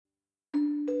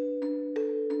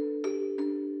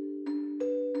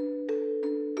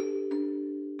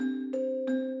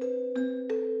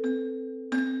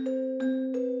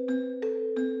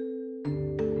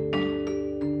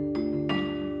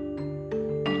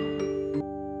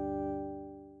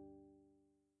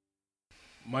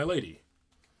My lady.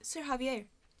 Sir Javier.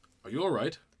 Are you all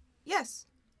right? Yes.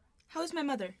 How is my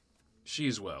mother? She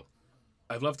is well.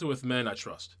 I've left her with men I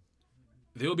trust.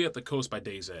 They will be at the coast by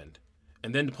day's end,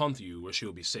 and then to Ponthieu, where she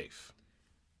will be safe.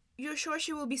 You're sure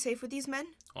she will be safe with these men?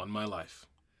 On my life.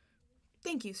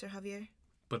 Thank you, Sir Javier.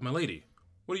 But my lady,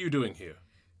 what are you doing here?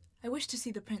 I wish to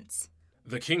see the prince.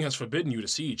 The king has forbidden you to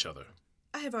see each other.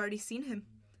 I have already seen him.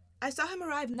 I saw him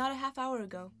arrive not a half hour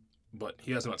ago. But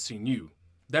he has not seen you.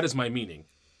 That is my meaning.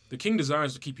 The king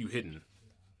desires to keep you hidden.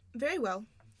 Very well.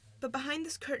 But behind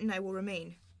this curtain I will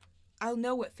remain. I'll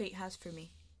know what fate has for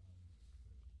me.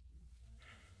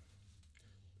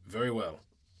 Very well.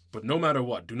 But no matter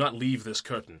what, do not leave this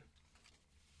curtain.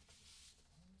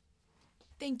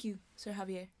 Thank you, Sir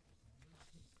Javier.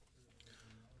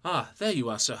 Ah, there you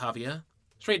are, Sir Javier.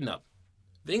 Straighten up.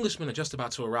 The Englishmen are just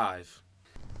about to arrive.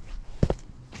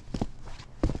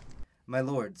 My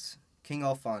lords, King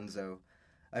Alfonso,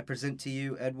 I present to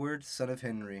you Edward, son of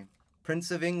Henry,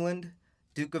 Prince of England,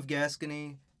 Duke of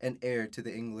Gascony, and heir to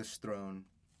the English throne.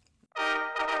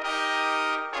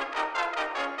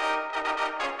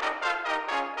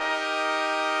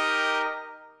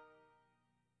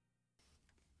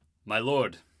 My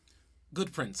lord.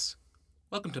 Good prince.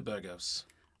 Welcome to Burgos.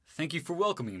 Thank you for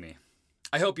welcoming me.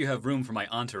 I hope you have room for my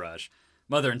entourage.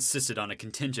 Mother insisted on a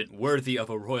contingent worthy of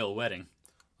a royal wedding.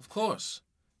 Of course.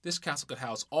 This castle could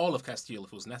house all of Castile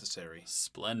if it was necessary.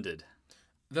 Splendid.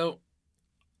 Though,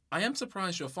 I am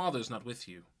surprised your father is not with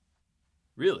you.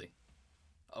 Really?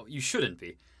 Oh, you shouldn't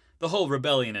be. The whole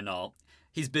rebellion and all.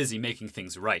 He's busy making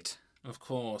things right. Of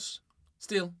course.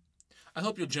 Still, I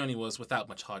hope your journey was without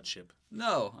much hardship.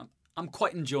 No, I'm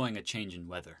quite enjoying a change in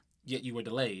weather. Yet you were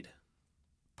delayed.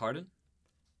 Pardon?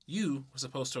 You were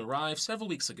supposed to arrive several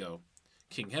weeks ago.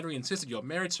 King Henry insisted your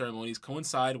marriage ceremonies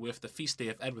coincide with the feast day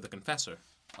of Edward the Confessor.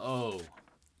 Oh,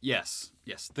 yes,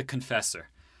 the Confessor.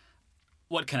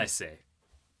 What can I say?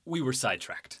 We were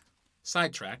sidetracked.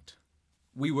 Sidetracked?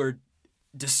 We were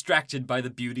distracted by the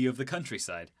beauty of the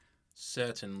countryside.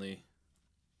 Certainly.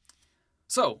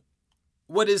 So,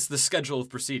 what is the schedule of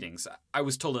proceedings? I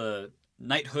was told a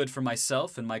knighthood for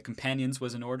myself and my companions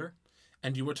was in order.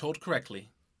 And you were told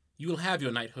correctly. You will have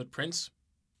your knighthood, Prince.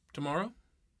 Tomorrow?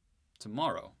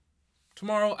 Tomorrow?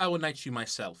 Tomorrow I will knight you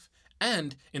myself,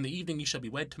 and in the evening you shall be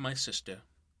wed to my sister.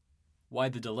 Why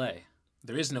the delay?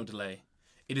 There is no delay.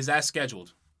 It is as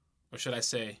scheduled. Or should I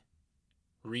say,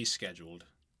 rescheduled.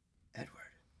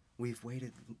 Edward, we've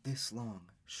waited this long.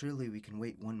 Surely we can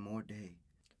wait one more day.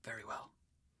 Very well.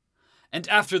 And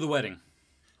after the wedding?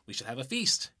 We shall have a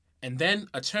feast, and then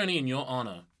a tourney in your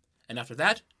honor. And after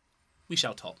that, we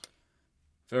shall talk.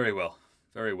 Very well,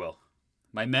 very well.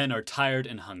 My men are tired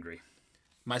and hungry.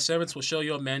 My servants will show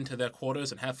your men to their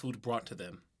quarters and have food brought to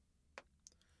them.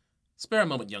 Spare a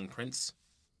moment, young prince.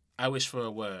 I wish for a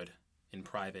word, in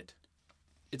private.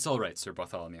 It's all right, Sir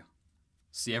Bartholomew.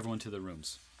 See everyone to their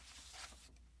rooms.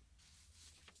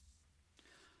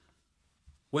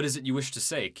 What is it you wish to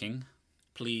say, King?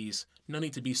 Please, no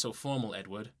need to be so formal,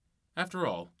 Edward. After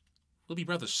all, we'll be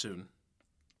brothers soon.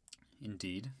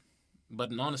 Indeed. But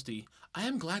in honesty, I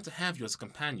am glad to have you as a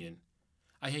companion.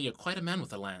 I hear you're quite a man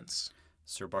with a lance.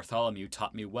 Sir Bartholomew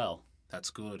taught me well. That's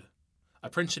good. A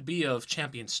prince should be of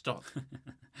champion stock.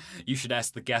 You should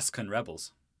ask the Gascon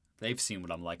rebels. They've seen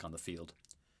what I'm like on the field.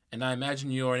 And I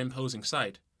imagine you're an imposing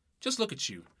sight. Just look at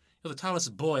you. You're the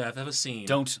tallest boy I've ever seen.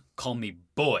 Don't call me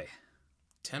boy.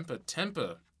 Temper.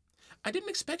 I didn't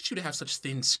expect you to have such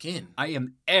thin skin. I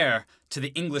am heir to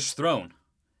the English throne.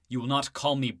 You will not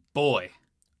call me boy.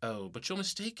 Oh, but you're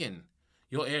mistaken.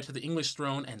 You're heir to the English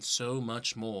throne and so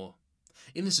much more.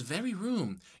 In this very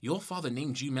room, your father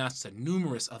named you master to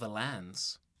numerous other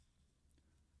lands.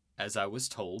 As I was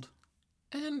told.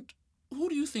 And who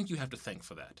do you think you have to thank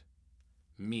for that?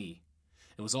 Me.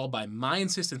 It was all by my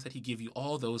insistence that he give you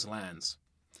all those lands.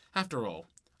 After all,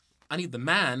 I need the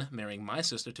man marrying my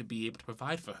sister to be able to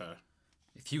provide for her.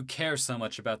 If you care so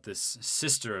much about this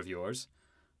sister of yours,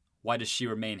 why does she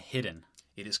remain hidden?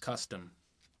 It is custom.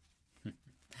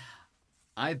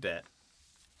 I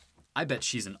bet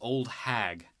she's an old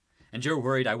hag, and you're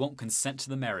worried I won't consent to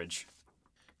the marriage.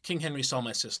 King Henry saw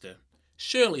my sister.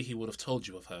 Surely he would have told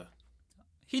you of her.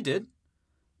 He did.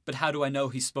 But how do I know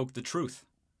he spoke the truth?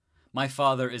 My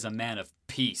father is a man of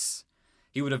peace.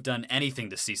 He would have done anything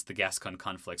to cease the Gascon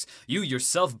conflicts. You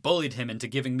yourself bullied him into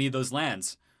giving me those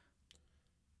lands.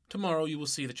 Tomorrow you will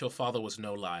see that your father was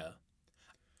no liar.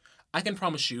 I can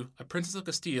promise you a princess of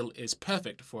Castile is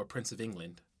perfect for a prince of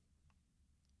England.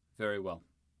 Very well.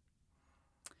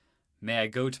 May I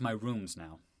go to my rooms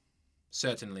now?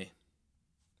 Certainly.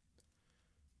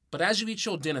 But as you eat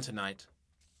your dinner tonight,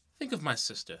 think of my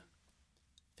sister.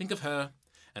 Think of her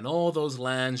and all those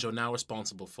lands you're now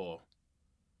responsible for.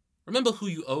 Remember who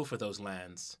you owe for those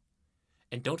lands.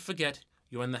 And don't forget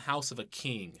you're in the house of a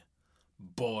king,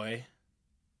 boy.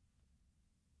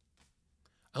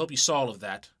 I hope you saw all of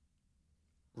that.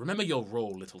 Remember your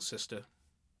role, little sister.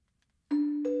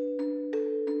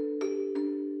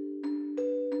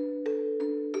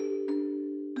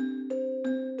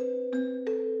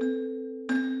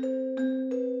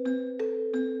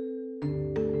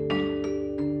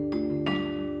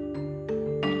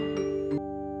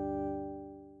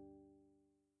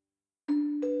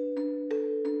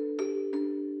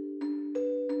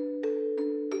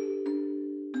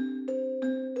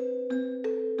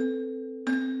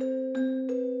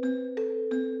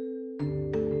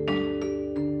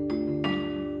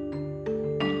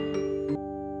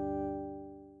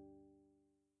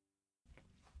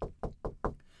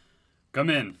 Come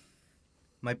in.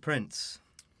 My prince,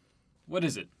 What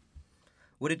is it?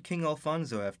 what did King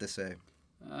Alfonso have to say?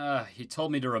 He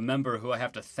told me to remember who I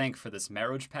have to thank for this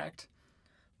marriage pact.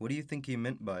 What do you think he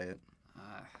meant by it?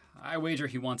 I wager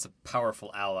he wants a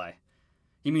powerful ally.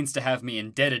 He means to have me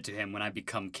indebted to him when I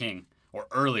become king. Or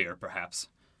earlier, perhaps.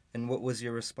 And what was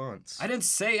your response? I didn't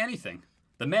say anything.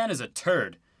 The man is a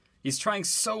turd. He's trying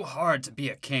so hard to be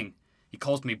a king. He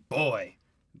calls me boy.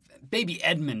 Baby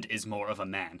Edmund is more of a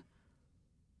man.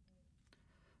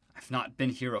 I've not been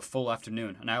here a full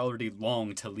afternoon, and I already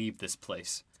long to leave this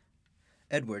place.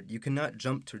 Edward, you cannot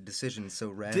jump to decisions so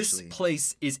rashly. This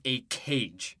place is a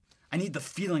cage. I need the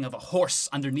feeling of a horse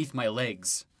underneath my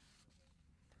legs.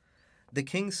 The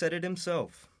king said it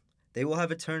himself. They will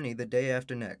have a tourney the day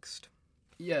after next.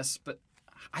 Yes, but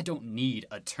I don't need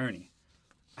a tourney.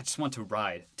 I just want to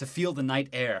ride, to feel the night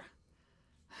air.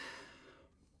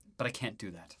 But I can't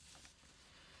do that.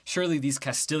 Surely these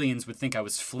Castilians would think I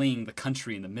was fleeing the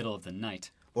country in the middle of the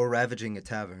night. Or ravaging a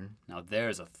tavern. Now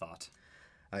there's a thought.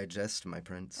 I jest, my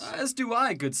prince. As do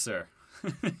I, good sir.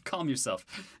 Calm yourself.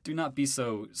 Do not be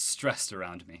so stressed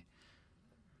around me.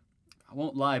 I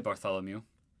won't lie, Bartholomew.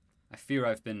 I fear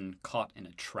I've been caught in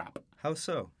a trap. How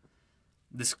so?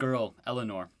 This girl,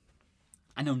 Eleanor.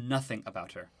 I know nothing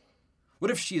about her.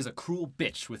 What if she is a cruel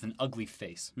bitch with an ugly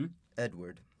face?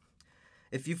 Edward,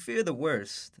 if you fear the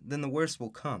worst, then the worst will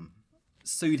come.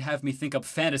 So you'd have me think up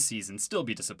fantasies and still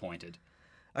be disappointed.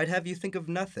 I'd have you think of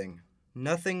nothing.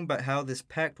 Nothing but how this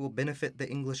pact will benefit the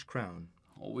English crown.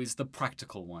 Always the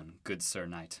practical one, good Sir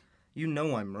Knight. You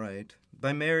know I'm right.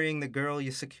 By marrying the girl,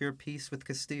 you secure peace with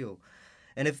Castile.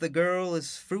 And if the girl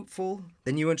is fruitful,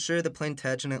 then you ensure the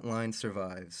Plantagenet line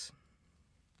survives.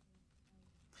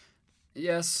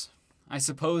 Yes, I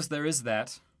suppose there is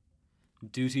that.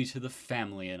 Duty to the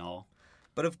family and all.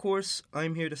 But of course,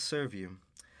 I'm here to serve you.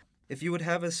 If you would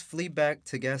have us flee back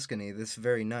to Gascony this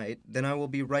very night, then I will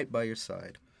be right by your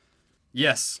side.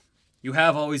 Yes, you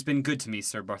have always been good to me,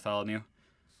 Sir Bartholomew.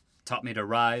 Taught me to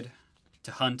ride,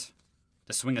 to hunt,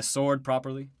 to swing a sword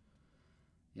properly.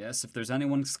 Yes, if there's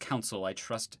anyone's counsel I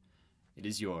trust, it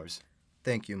is yours.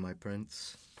 Thank you, my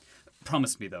prince.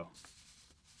 Promise me, though.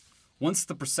 Once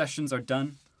the processions are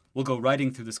done, we'll go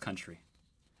riding through this country.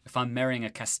 If I'm marrying a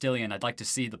Castilian, I'd like to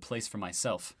see the place for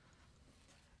myself.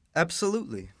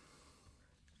 Absolutely.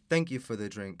 Thank you for the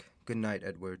drink. Good night,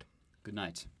 Edward. Good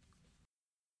night.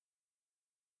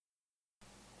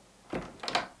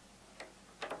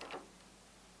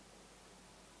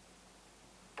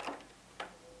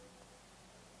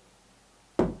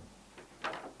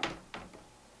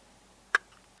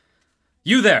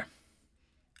 You there!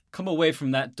 Come away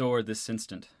from that door this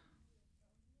instant.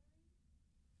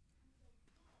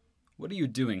 What are you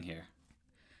doing here?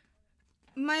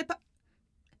 My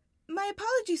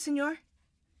apologies, senor.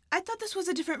 I thought this was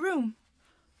a different room.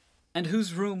 And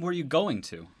whose room were you going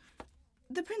to?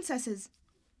 The princess's.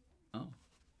 Oh,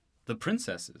 the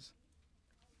princess's.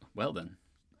 Well then.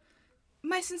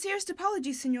 My sincerest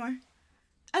apologies, senor.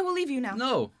 I will leave you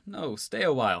now. No, stay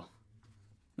a while.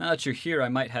 Now that you're here, I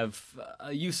might have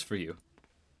a use for you.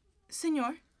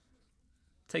 Senor?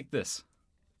 Take this.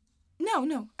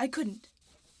 No, I couldn't.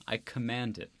 I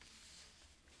command it.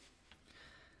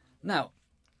 Now,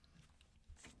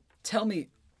 tell me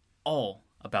all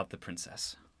about the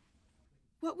princess.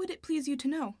 What would it please you to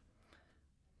know?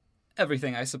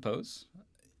 Everything, I suppose.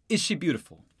 Is she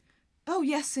beautiful? Oh,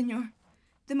 yes, senor.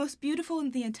 The most beautiful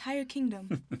in the entire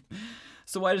kingdom.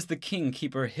 So why does the king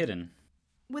keep her hidden?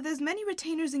 With as many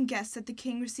retainers and guests that the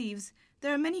king receives,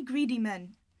 there are many greedy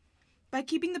men. By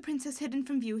keeping the princess hidden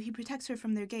from view, he protects her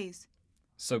from their gaze.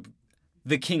 So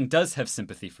the king does have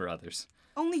sympathy for others.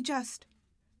 Only just.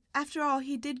 After all,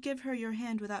 he did give her your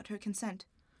hand without her consent.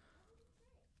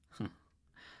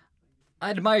 I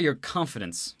admire your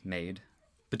confidence, maid.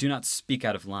 but do not speak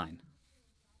out of line.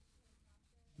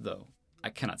 Though I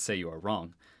cannot say you are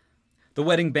wrong. The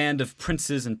wedding band of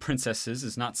princes and princesses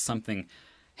is not something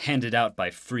handed out by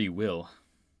free will.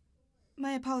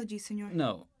 My apologies, senor.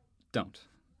 No, don't.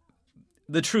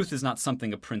 The truth is not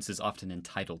something a prince is often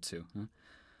entitled to.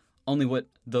 Only what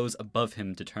those above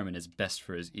him determine is best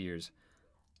for his ears.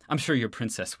 I'm sure your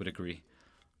princess would agree.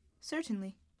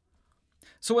 Certainly.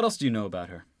 So what else do you know about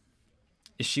her?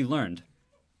 Is she learned?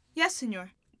 Yes,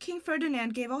 senor. King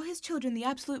Ferdinand gave all his children the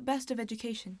absolute best of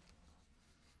education.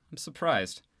 I'm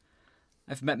surprised.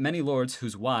 I've met many lords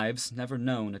whose wives never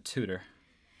known a tutor.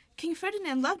 King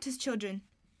Ferdinand loved his children.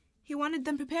 He wanted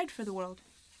them prepared for the world.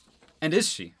 And is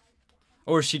she?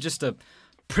 Or is she just a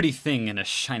pretty thing in a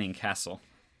shining castle?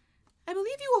 I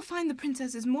believe you will find the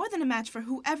princess is more than a match for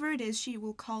whoever it is she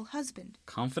will call husband.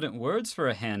 Confident words for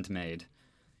a handmaid.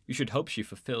 You should hope she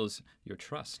fulfills your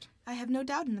trust. I have no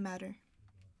doubt in the matter.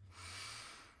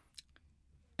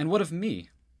 And what of me?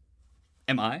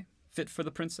 Am I fit for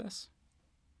the princess?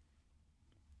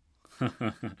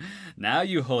 Now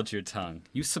you hold your tongue.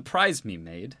 You surprise me,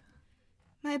 maid.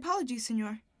 My apologies,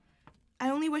 senor. I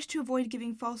only wish to avoid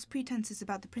giving false pretenses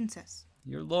about the princess.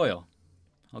 You're loyal.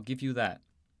 I'll give you that.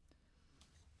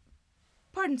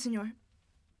 Pardon, senor.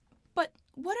 But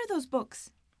what are those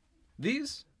books?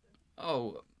 These?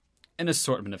 Oh, an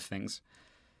assortment of things.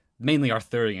 Mainly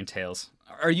Arthurian tales.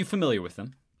 Are you familiar with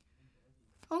them?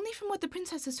 Only from what the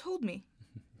princess has told me.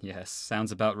 Yes,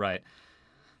 sounds about right.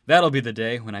 That'll be the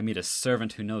day when I meet a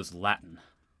servant who knows Latin.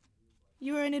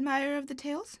 You are an admirer of the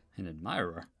tales? An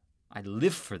admirer? I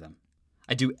live for them.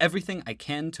 I do everything I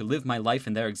can to live my life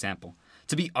in their example.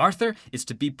 To be Arthur is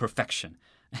to be perfection,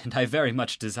 and I very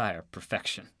much desire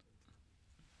perfection.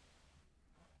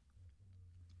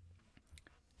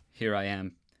 Here I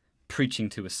am, preaching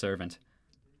to a servant.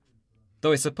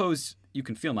 Though I suppose you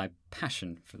can feel my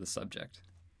passion for the subject.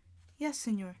 Yes,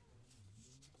 senor.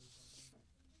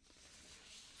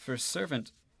 For a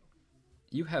servant,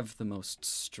 you have the most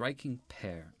striking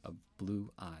pair of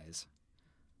blue eyes.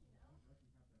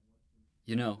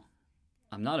 You know,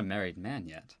 I'm not a married man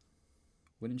yet.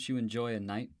 Wouldn't you enjoy a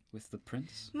night with the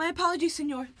prince? My apologies,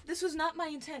 senor. This was not my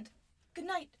intent. Good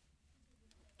night.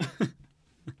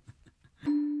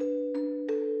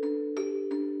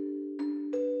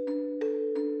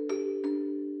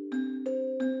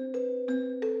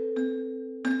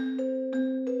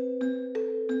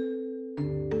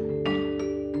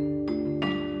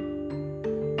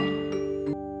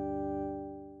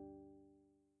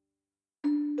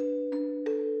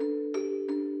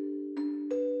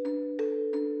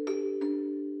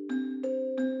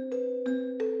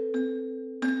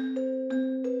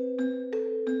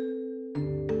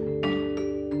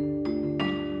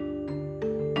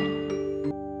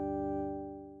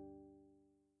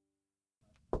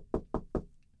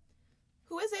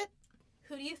 Who is it?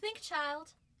 Who do you think,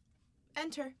 child?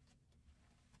 Enter.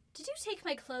 Did you take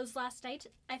my clothes last night?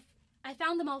 I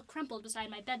found them all crumpled beside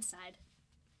my bedside.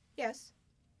 Yes.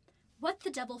 What the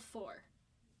devil for?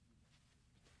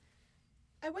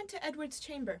 I went to Edward's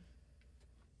chamber.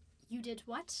 You did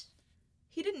what?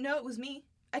 He didn't know it was me.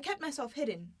 I kept myself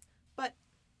hidden. But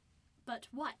But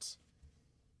what?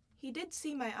 he did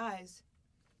see my eyes.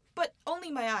 But only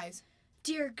my eyes.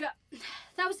 Dear God,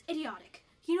 that was idiotic.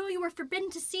 You know you were forbidden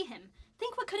to see him.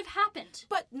 Think what could have happened.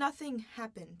 But nothing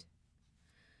happened.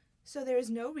 So there is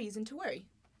no reason to worry.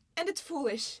 And it's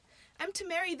foolish. I'm to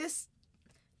marry this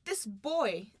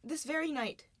boy this very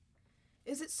night.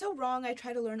 Is it so wrong I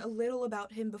try to learn a little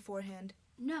about him beforehand?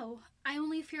 No, I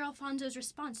only fear Alfonso's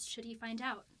response should he find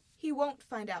out. He won't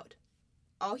find out.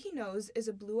 All he knows is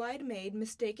a blue-eyed maid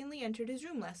mistakenly entered his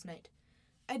room last night.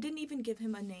 I didn't even give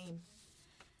him a name.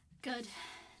 Good.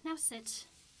 Now sit.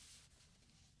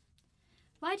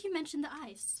 Why'd you mention the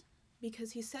eyes?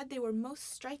 Because he said they were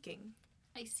most striking.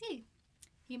 I see.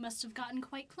 He must have gotten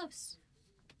quite close.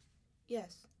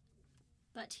 Yes.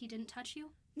 But he didn't touch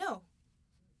you? No.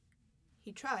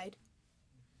 He tried.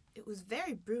 It was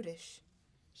very brutish.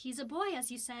 He's a boy,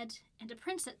 as you said, and a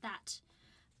prince at that.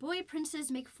 Boy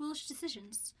princes make foolish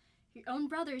decisions. Your own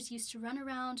brothers used to run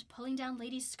around pulling down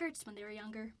ladies' skirts when they were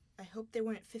younger. I hope they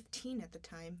weren't 15 at the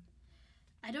time.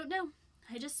 I don't know.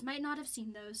 I just might not have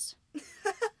seen those.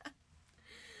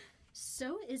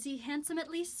 So, is he handsome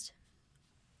at least?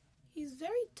 He's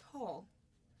very tall.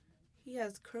 He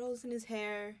has curls in his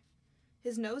hair.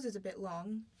 His nose is a bit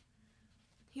long.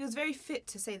 He was very fit,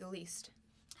 to say the least.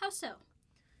 How so?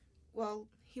 Well,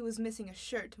 he was missing a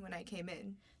shirt when I came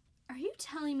in. Are you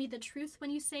telling me the truth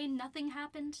when you say nothing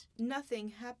happened?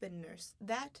 Nothing happened, nurse.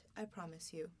 That I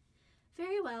promise you.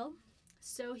 Very well.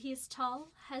 So he is tall,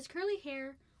 has curly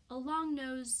hair, A long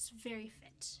nose, very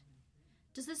fit.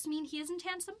 Does this mean he isn't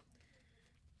handsome?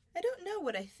 I don't know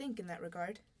what I think in that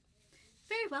regard.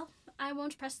 Very well, I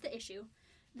won't press the issue,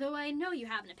 though I know you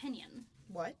have an opinion.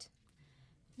 What?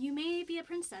 You may be a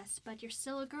princess, but you're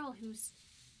still a girl who's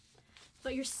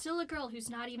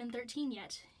not even 13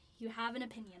 yet. You have an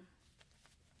opinion.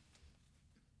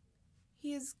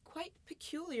 He is quite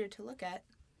peculiar to look at.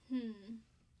 Hmm.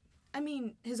 I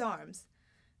mean, his arms.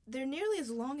 They're nearly as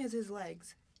long as his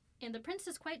legs. And the prince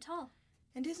is quite tall.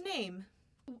 And his name.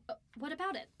 What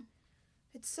about it?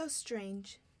 It's so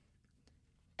strange.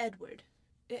 Edward.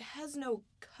 It has no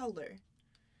color.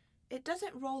 It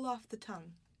doesn't roll off the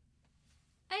tongue.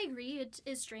 I agree, it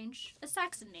is strange. A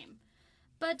Saxon name.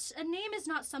 But a name is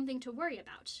not something to worry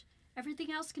about.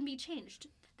 Everything else can be changed.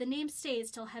 The name stays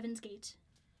till Heaven's Gate.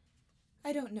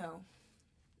 I don't know.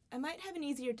 I might have an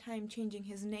easier time changing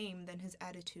his name than his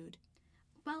attitude.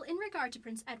 Well, in regard to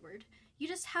Prince Edward, you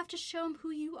just have to show him who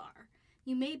you are.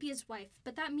 You may be his wife,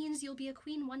 but that means you'll be a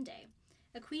queen one day.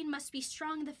 A queen must be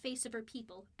strong in the face of her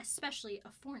people, especially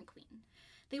a foreign queen.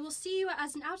 They will see you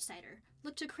as an outsider,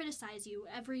 look to criticize you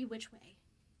every which way.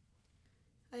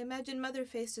 I imagine Mother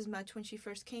faced as much when she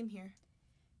first came here.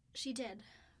 She did,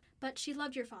 but she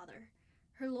loved your father.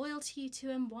 Her loyalty to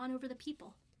him won over the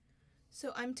people.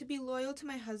 So I'm to be loyal to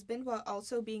my husband while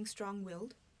also being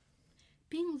strong-willed?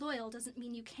 Being loyal doesn't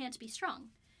mean you can't be strong.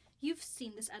 You've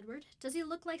seen this Edward. Does he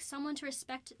look like someone to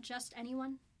respect just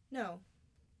anyone? No.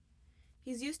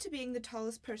 He's used to being the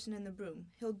tallest person in the room.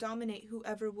 He'll dominate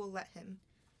whoever will let him.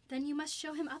 Then you must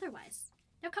show him otherwise.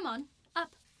 Now come on,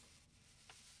 up.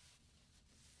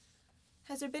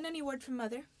 Has there been any word from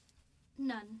Mother?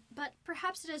 None, but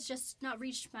perhaps it has just not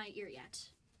reached my ear yet.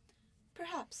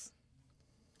 Perhaps.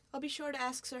 I'll be sure to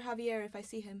ask Sir Javier if I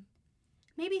see him.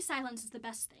 Maybe silence is the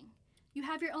best thing. You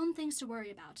have your own things to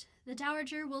worry about. The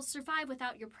Dowager will survive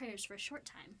without your prayers for a short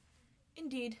time.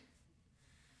 Indeed.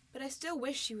 But I still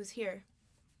wish she was here,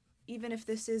 even if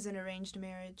this is an arranged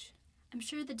marriage. I'm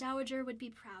sure the Dowager would be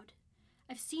proud.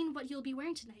 I've seen what you'll be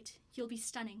wearing tonight. You'll be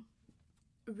stunning.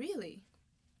 Really?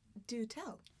 Do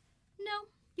tell. No,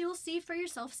 you'll see for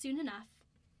yourself soon enough.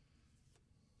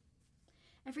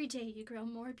 Every day you grow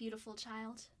more beautiful,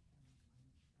 child.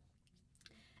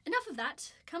 Enough of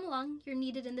that. Come along. You're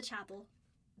needed in the chapel.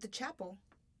 The chapel?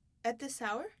 At this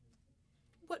hour?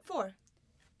 What for?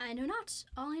 I know not.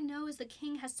 All I know is the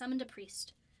king has summoned a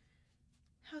priest.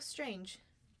 How strange.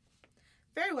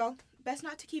 Very well. Best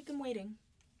not to keep them waiting.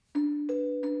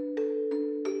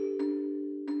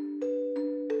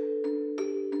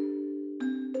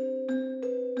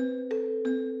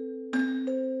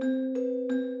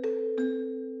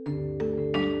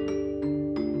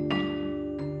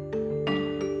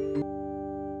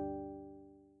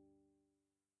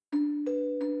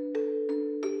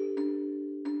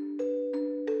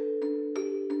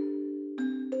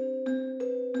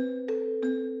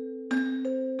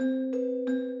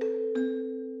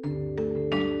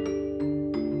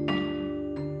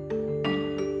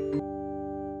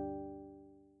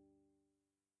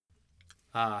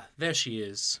 Ah, there she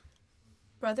is.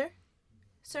 Brother?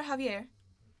 Sir Javier?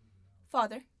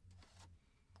 Father?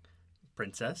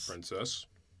 Princess? Princess.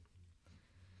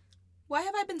 Why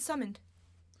have I been summoned?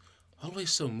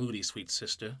 Always so moody, sweet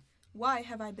sister. Why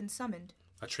have I been summoned?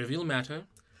 A trivial matter.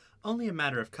 Only a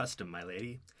matter of custom, my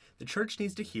lady. The church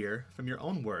needs to hear, from your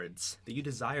own words, that you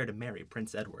desire to marry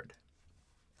Prince Edward.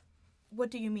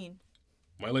 What do you mean?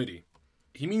 My lady,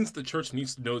 he means the church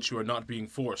needs to know that you are not being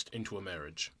forced into a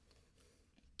marriage.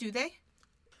 Do they?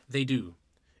 They do.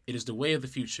 It is the way of the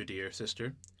future, dear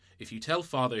sister. If you tell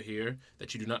father here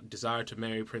that you do not desire to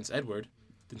marry Prince Edward,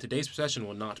 then today's procession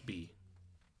will not be.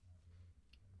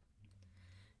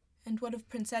 And what of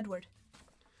Prince Edward?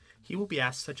 He will be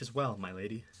asked such as well, my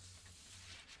lady.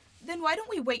 Then why don't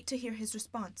we wait to hear his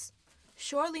response?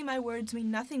 Surely my words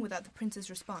mean nothing without the prince's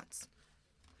response.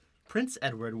 Prince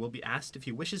Edward will be asked if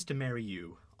he wishes to marry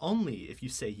you, only if you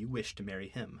say you wish to marry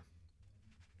him.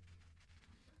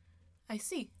 I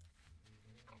see.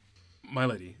 My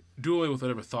lady, do away with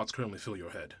whatever thoughts currently fill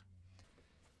your head.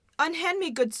 Unhand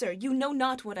me, good sir. You know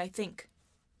not what I think.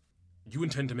 You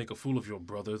intend to make a fool of your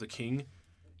brother, the king?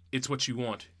 It's what you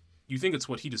want. You think it's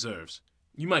what he deserves.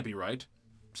 You might be right.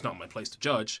 It's not my place to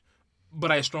judge.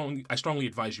 But I strongly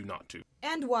advise you not to.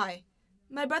 And why?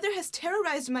 My brother has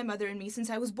terrorized my mother and me since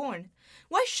I was born.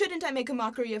 Why shouldn't I make a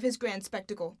mockery of his grand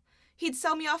spectacle? He'd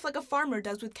sell me off like a farmer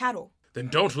does with cattle. Then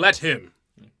don't let him!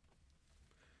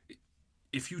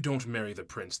 If you don't marry the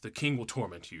prince, the king will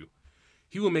torment you.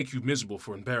 He will make you miserable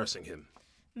for embarrassing him.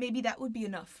 Maybe that would be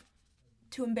enough.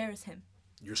 To embarrass him.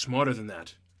 You're smarter than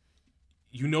that.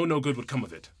 You know no good would come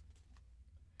of it.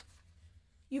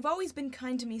 You've always been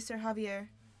kind to me, Sir Javier.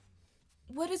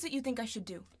 What is it you think I should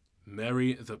do?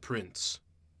 Marry the prince.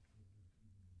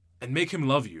 And make him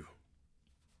love you.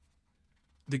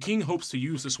 The king hopes to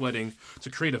use this wedding to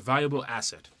create a valuable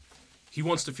asset. He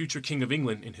wants the future king of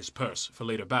England in his purse for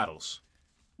later battles.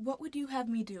 What would you have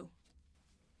me do?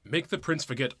 Make the prince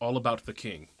forget all about the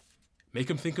king. Make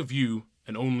him think of you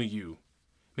and only you.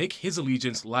 Make his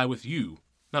allegiance lie with you,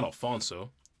 not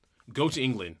Alfonso. Go to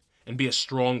England and be a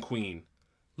strong queen.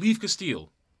 Leave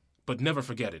Castile, but never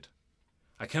forget it.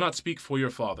 I cannot speak for your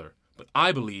father, but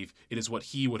I believe it is what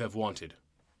he would have wanted.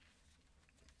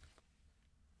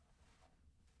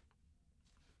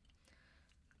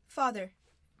 Father,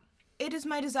 it is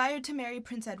my desire to marry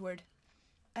Prince Edward.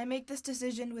 I make this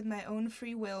decision with my own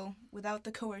free will, without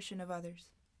the coercion of others.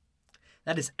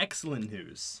 That is excellent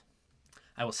news.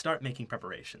 I will start making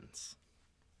preparations.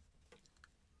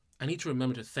 I need to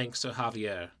remember to thank Sir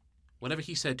Javier. Whatever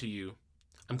he said to you,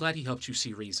 I'm glad he helped you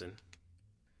see reason.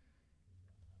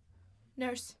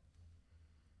 Nurse,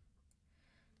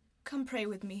 come pray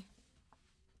with me.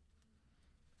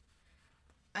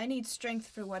 I need strength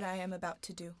for what I am about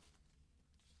to do.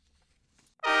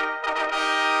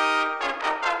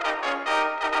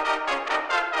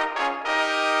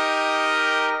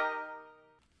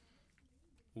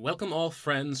 Welcome all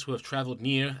friends who have traveled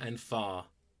near and far.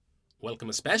 Welcome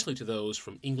especially to those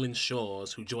from England's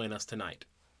shores who join us tonight.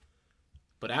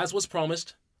 But as was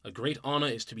promised, a great honor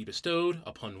is to be bestowed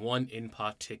upon one in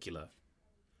particular.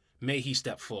 May he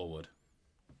step forward.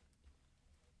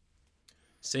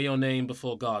 Say your name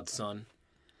before God, son.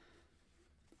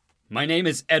 My name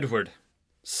is Edward,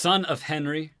 son of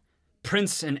Henry,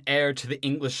 prince and heir to the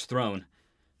English throne,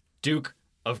 Duke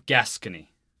of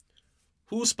Gascony.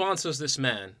 Who sponsors this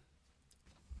man?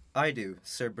 I do,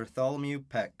 Sir Bartholomew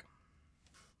Peck.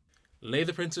 Lay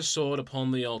the prince's sword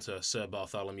upon the altar, Sir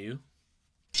Bartholomew.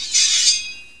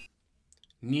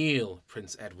 Kneel,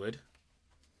 Prince Edward.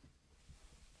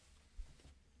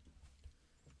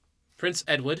 Prince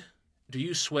Edward, do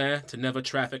you swear to never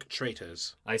traffic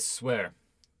traitors? I swear.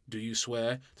 Do you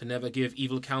swear to never give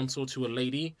evil counsel to a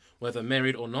lady, whether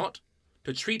married or not,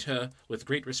 to treat her with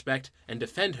great respect and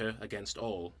defend her against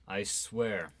all? I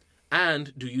swear.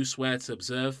 And do you swear to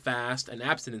observe fast and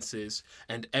abstinences,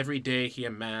 and every day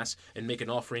hear Mass and make an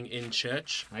offering in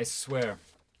church? I swear.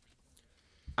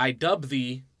 I dub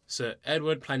thee Sir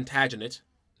Edward Plantagenet,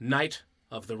 Knight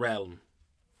of the Realm.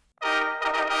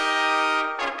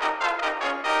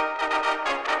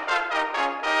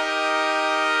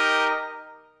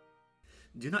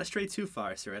 Do not stray too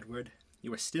far, Sir Edward.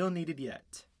 You are still needed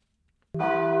yet.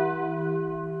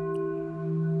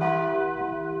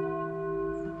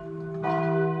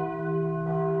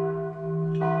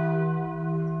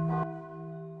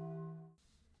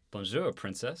 Bonjour,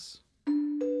 princess.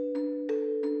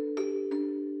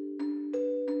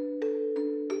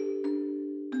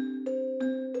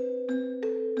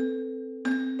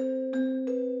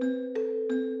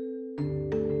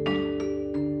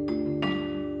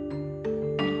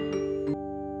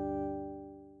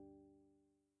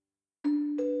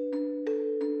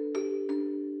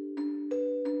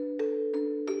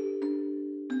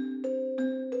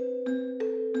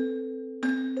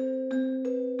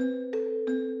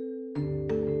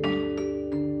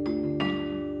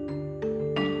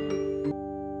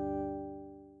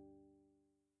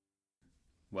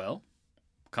 Well,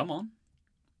 come on.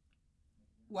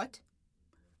 What?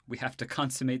 We have to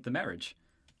consummate the marriage.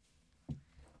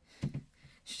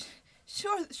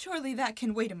 Surely that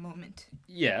can wait a moment.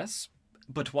 Yes,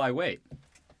 but why wait?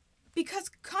 Because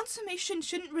consummation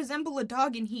shouldn't resemble a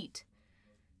dog in heat.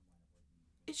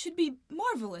 It should be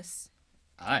marvelous.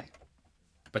 Aye,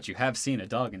 but you have seen a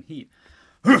dog in heat.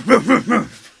 The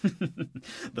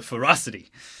ferocity.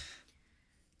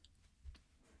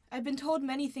 I've been told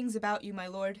many things about you, my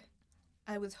lord.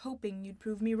 I was hoping you'd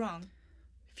prove me wrong.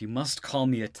 If you must call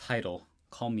me a title,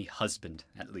 call me husband,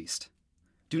 at least.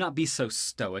 Do not be so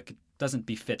stoic. It doesn't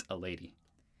befit a lady.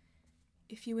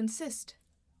 If you insist,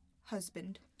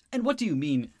 husband. And what do you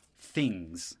mean,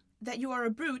 things? That you are a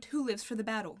brute who lives for the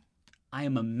battle. I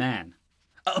am a man.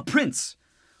 A prince!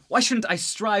 Why shouldn't I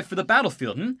strive for the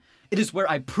battlefield, It is where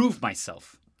I prove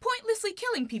myself. Pointlessly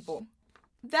killing people.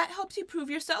 That helps you prove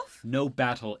yourself? No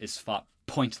battle is fought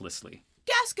pointlessly.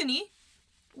 Gascony?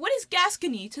 What is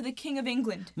Gascony to the King of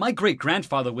England? My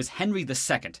great-grandfather was Henry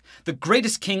II, the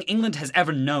greatest king England has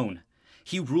ever known.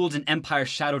 He ruled an empire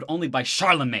shadowed only by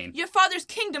Charlemagne. Your father's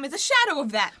kingdom is a shadow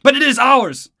of that. But it is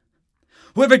ours!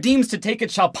 Whoever deems to take it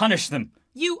shall punish them.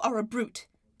 You are a brute.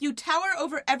 You tower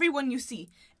over everyone you see.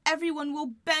 Everyone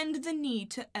will bend the knee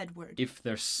to Edward. If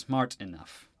they're smart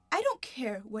enough. I don't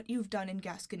care what you've done in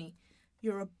Gascony.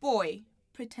 You're a boy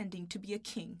pretending to be a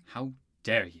king. How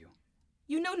dare you?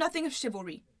 You know nothing of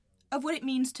chivalry, of what it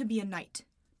means to be a knight.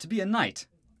 To be a knight?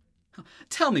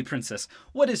 Tell me, princess,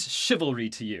 what is chivalry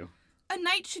to you? A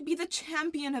knight should be the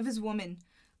champion of his woman.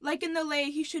 Like in the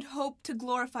lay, he should hope to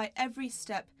glorify every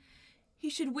step. He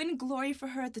should win glory for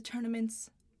her at the tournaments.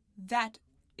 That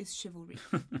is chivalry.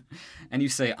 And you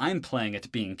say I'm playing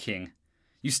at being king.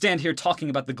 You stand here talking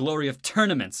about the glory of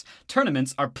tournaments.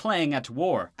 Tournaments are playing at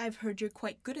war. I've heard you're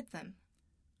quite good at them.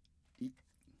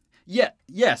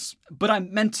 Yes, but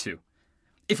I'm meant to.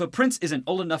 If a prince isn't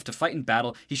old enough to fight in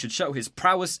battle, he should show his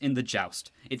prowess in the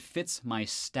joust. It fits my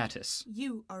status.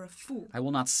 You are a fool. I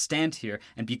will not stand here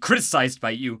and be criticized by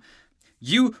you.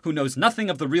 You who knows nothing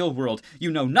of the real world.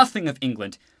 You know nothing of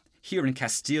England. Here in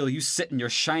Castile, you sit in your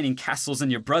shining castles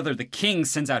and your brother, the king,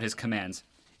 sends out his commands.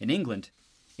 In England,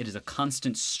 it is a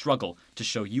constant struggle to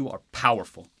show you are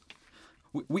powerful.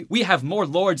 We have more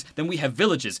lords than we have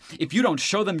villages. If you don't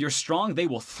show them you're strong, they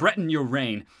will threaten your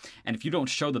reign. And if you don't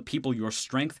show the people your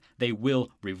strength, they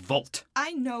will revolt.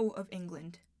 I know of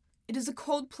England. It is a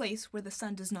cold place where the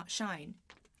sun does not shine.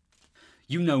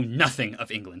 You know nothing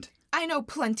of England. I know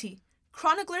plenty.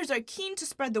 Chroniclers are keen to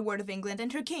spread the word of England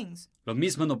and her kings. Lo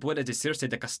mismo no puede decirse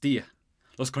de Castilla.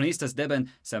 Los cronistas deben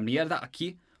ser mierda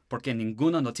aquí porque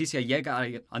ninguna noticia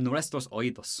llega a nuestros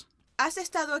oídos. Has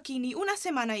estado aquí ni una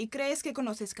semana y crees que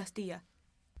conoces Castilla.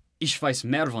 Ich weiß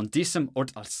mehr von diesem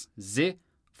Ort als Sie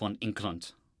von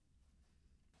England.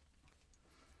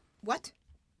 What?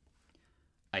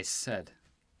 I said,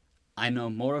 I know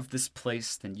more of this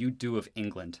place than you do of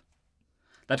England.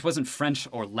 That wasn't French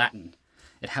or Latin.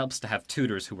 It helps to have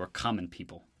tutors who are common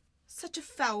people. Such a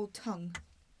foul tongue.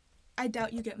 I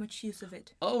doubt you get much use of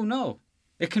it. Oh, no.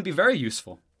 It can be very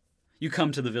useful. You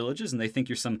come to the villages and they think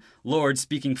you're some lord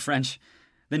speaking French.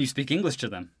 Then you speak English to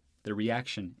them. Their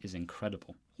reaction is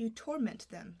incredible. You torment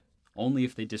them. Only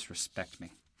if they disrespect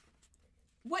me.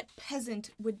 What peasant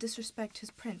would disrespect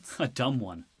his prince? A dumb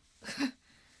one.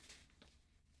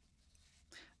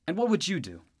 And what would you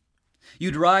do?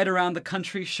 You'd ride around the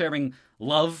country sharing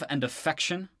love and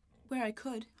affection? Where I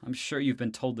could. I'm sure you've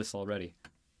been told this already.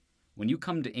 When you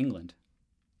come to England,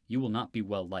 you will not be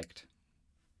well liked.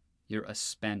 You're a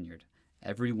Spaniard.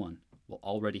 Everyone will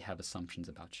already have assumptions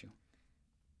about you.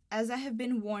 As I have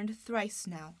been warned thrice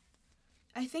now,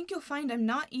 I think you'll find I'm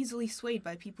not easily swayed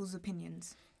by people's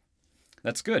opinions.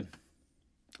 That's good.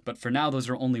 But for now, those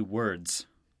are only words.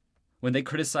 When they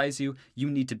criticize you, you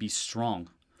need to be strong.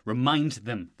 Remind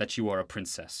them that you are a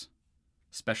princess.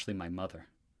 Especially my mother.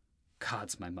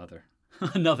 God's my mother.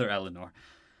 Another Eleanor.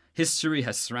 History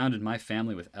has surrounded my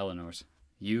family with Eleanors.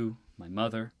 You, my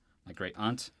mother, my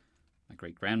great-aunt, my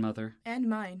great-grandmother. And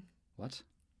mine. What?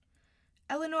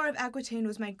 Eleanor of Aquitaine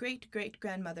was my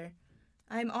great-great-grandmother.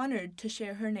 I am honored to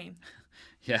share her name.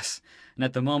 Yes, and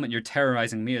at the moment you're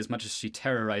terrorizing me as much as she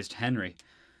terrorized Henry.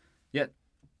 Yet,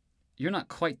 you're not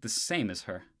quite the same as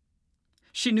her.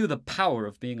 She knew the power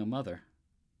of being a mother.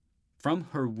 From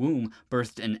her womb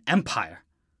birthed an empire.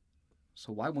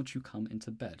 So why won't you come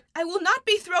into bed? I will not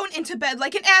be thrown into bed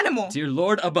like an animal! Dear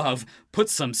Lord above, put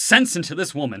some sense into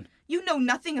this woman. You know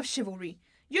nothing of chivalry.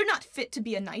 You're not fit to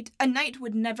be a knight. A knight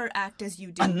would never act as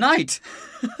you do. A knight?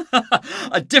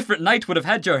 A different knight would have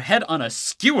had your head on a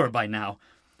skewer by now.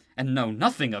 And know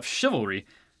nothing of chivalry.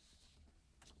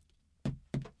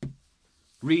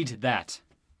 Read that.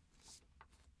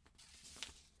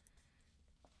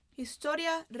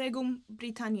 Historia Regum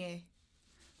Britanniae.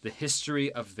 The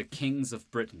history of the kings of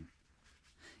Britain.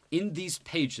 In these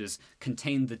pages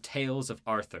contain the tales of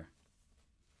Arthur.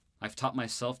 I've taught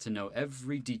myself to know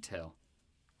every detail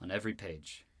on every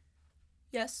page.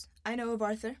 Yes, I know of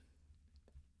Arthur.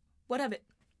 What of it?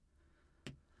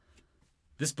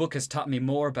 This book has taught me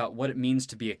more about what it means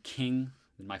to be a king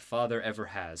than my father ever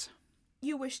has.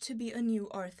 You wish to be a new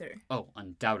Arthur. Oh,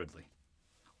 undoubtedly.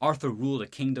 Arthur ruled a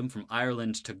kingdom from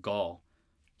Ireland to Gaul.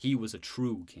 He was a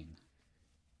true king.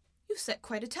 You set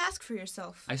quite a task for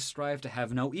yourself. I strive to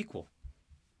have no equal.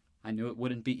 I knew it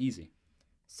wouldn't be easy.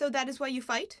 So that is why you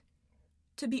fight?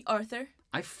 To be Arthur?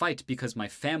 I fight because my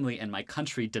family and my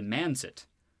country demands it.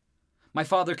 My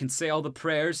father can say all the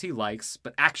prayers he likes,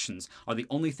 but actions are the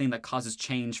only thing that causes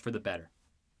change for the better.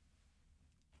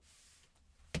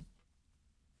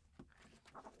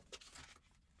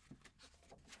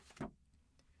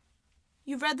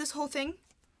 You've read this whole thing?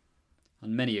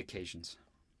 On many occasions.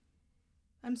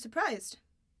 I'm surprised.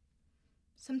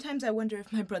 Sometimes I wonder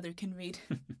if my brother can read.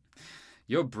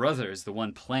 Your brother is the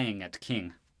one playing at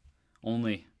king.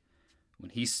 Only, when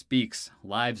he speaks,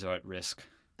 lives are at risk.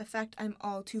 A fact I'm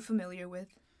all too familiar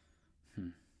with.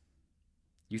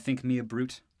 You think me a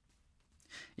brute?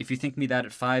 If you think me that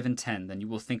at 5 and 10, then you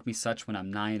will think me such when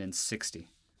I'm 9 and 60.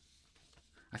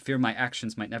 I fear my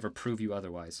actions might never prove you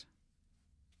otherwise.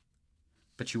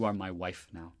 But you are my wife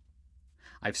now.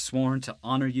 I've sworn to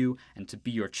honor you and to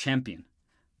be your champion.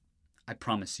 I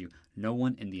promise you, no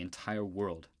one in the entire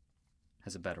world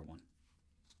has a better one.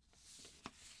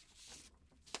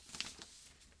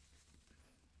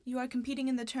 You are competing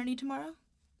in the tourney tomorrow?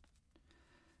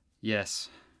 Yes.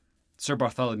 Sir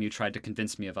Bartholomew tried to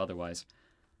convince me of otherwise.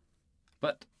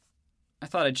 But I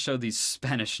thought I'd show these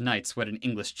Spanish knights what an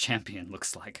English champion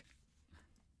looks like.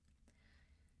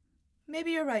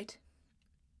 Maybe you're right.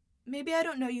 Maybe I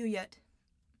don't know you yet.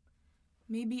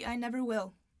 Maybe I never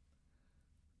will.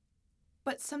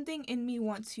 But something in me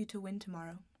wants you to win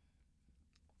tomorrow.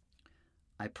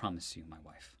 I promise you, my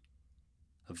wife,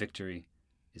 a victory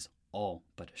is all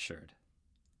but assured.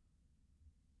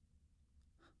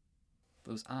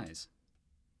 Those eyes,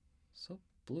 so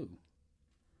blue.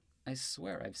 I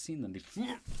swear I've seen them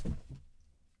before.